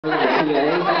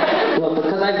Well,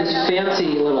 because I have this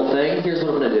fancy little thing, here's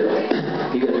what I'm going to do.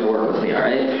 You guys are going to work with me,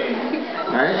 alright?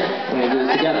 Alright? We're going to do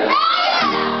this together.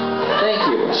 Thank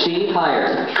you. She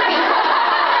hired.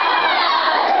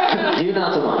 You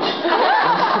not so much.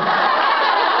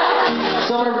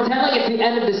 So I'm going to pretend like it's the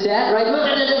end of the set, right?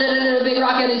 Big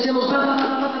rock ending cymbals.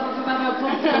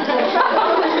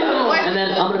 And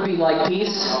then I'm going to be like,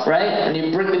 peace, right? And you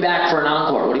bring me back for an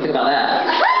encore. What do you think about that?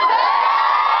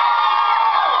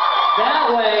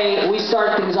 That way, we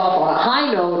start things off on a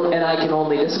high note, and I can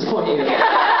only disappoint you.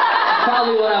 That's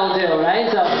probably what I'll do,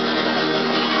 right? So.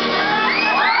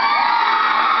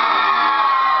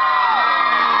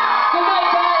 Good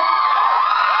night, guys.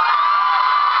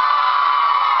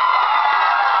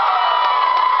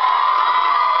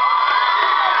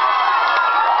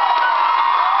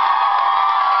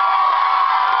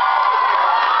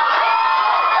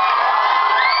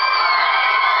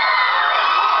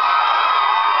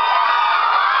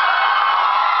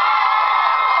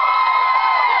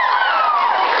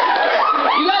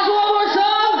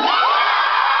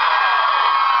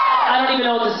 I don't even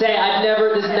know what to say.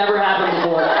 This never happened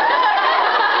before. I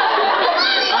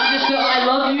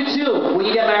love you too. Will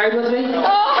you get married with me?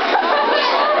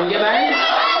 Will you get married?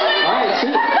 Alright,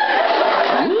 sweet.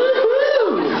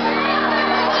 Woo-hoo!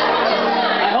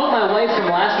 I hope my wife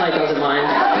from last night doesn't mind.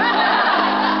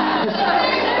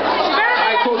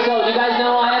 Alright, cool. So, you guys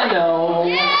know I know,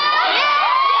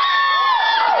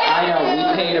 we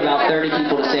paid about 30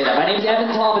 people to say that. My name's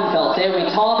Taubenfeld. Say it with me,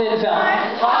 Taubenfeld.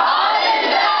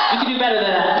 You can do better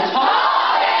than that.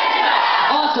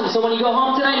 Awesome. So when you go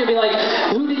home tonight, you'll be like,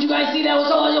 who did you guys see that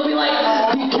was on? You'll be like,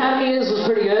 the Academy was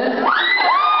pretty good.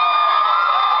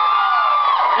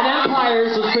 And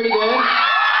Empires was pretty good.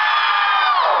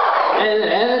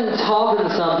 And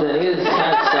Tauben something. He is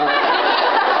kind of stuff.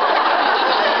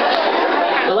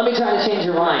 But let me try to change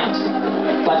your mind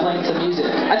by playing some music.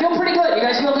 I feel pretty good. You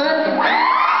guys feel good?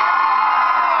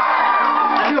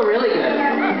 I feel really good.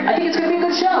 I think it's going to be a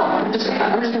good show. I'm just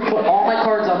going to put all my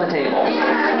cards on the table.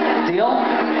 Deal?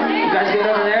 You guys good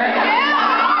over there?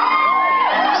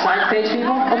 Side stage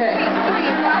people? Okay.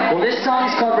 Well, this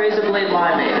song's called Razorblade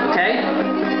Limeade, okay?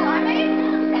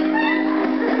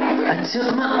 I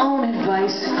took my own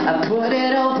advice, I put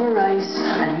it over ice.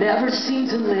 I never seem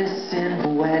to listen,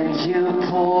 but when you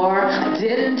pour, I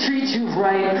didn't treat you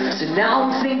right. So now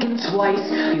I'm thinking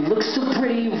twice. You look so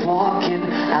pretty walking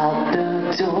out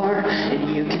the door.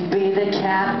 And you can be the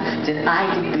captain, I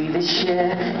can be the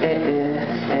ship.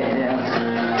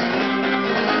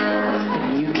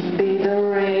 And you can be the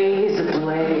razor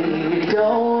blade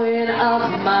going up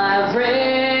my wrist.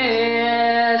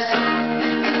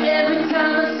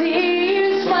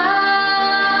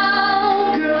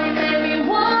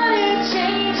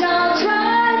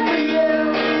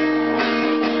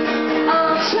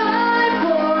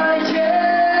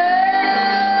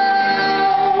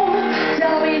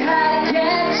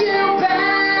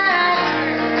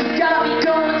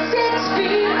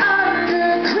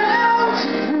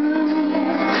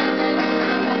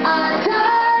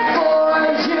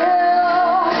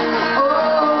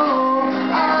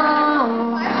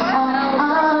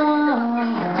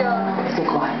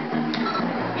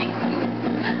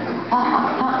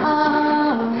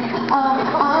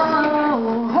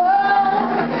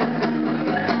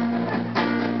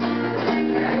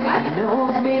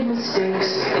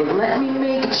 Mistakes, but let me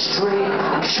make it straight.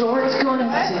 I'm sure it's gonna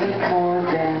take more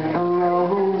than a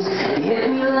rose. You hit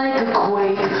me like a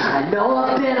quake. I know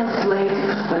I've been a flake,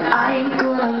 but I ain't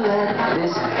gonna let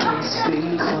this case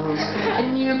be closed.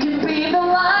 And you can be the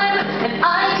lime, and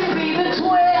I can be the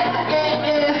twist.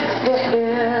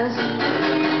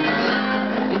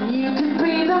 And you can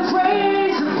be the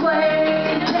razor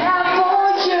blade. Careful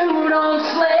you don't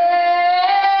slip.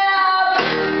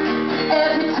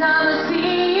 Every time I see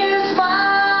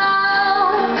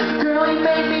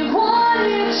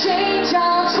change,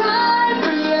 I'll try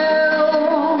for you.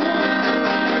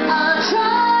 I'll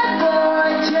try for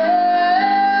you.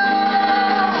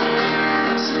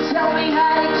 So tell me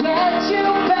how to get you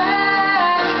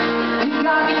back. You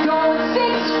got me going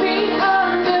 6 feet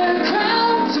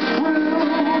underground to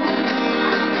prove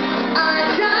I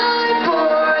die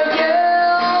for you.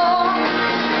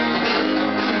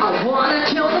 I wanna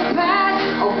kill the past.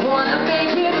 I wanna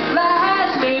make it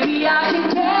last. Maybe I can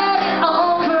get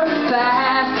over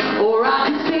fast. Or I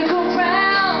can stick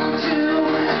around to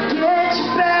get you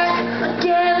back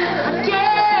again.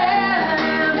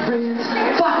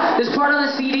 Fuck, this part on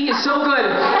the CD is so good.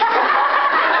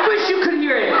 I wish you could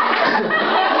hear it.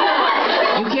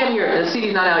 You can't hear it. The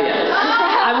CD's not out yet.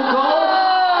 I will go.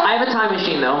 I have a time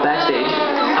machine though, backstage.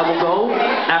 I will go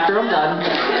after I'm done,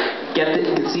 get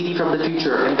the CD from the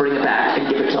future and bring it back and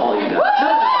give it to all you guys.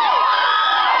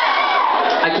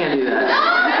 I can't do that.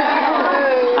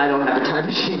 I don't have a time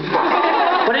machine.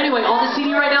 But anyway, on the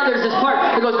CD right now, there's this part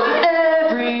that goes,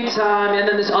 every time, and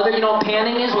then this other, you know what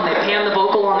panning is? When they pan the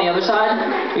vocal on the other side?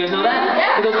 You guys know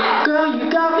that? It goes, girl, you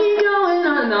got me going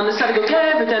on, and on this side it goes,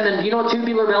 every time, and then, you know what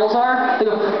tubular bells are? They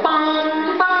go,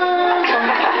 bong, bong, bong.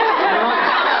 You know?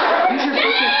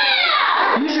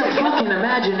 Use your fucking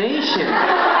imagination.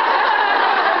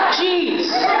 Jeez!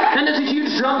 Then there's a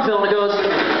huge drum fill, and it goes,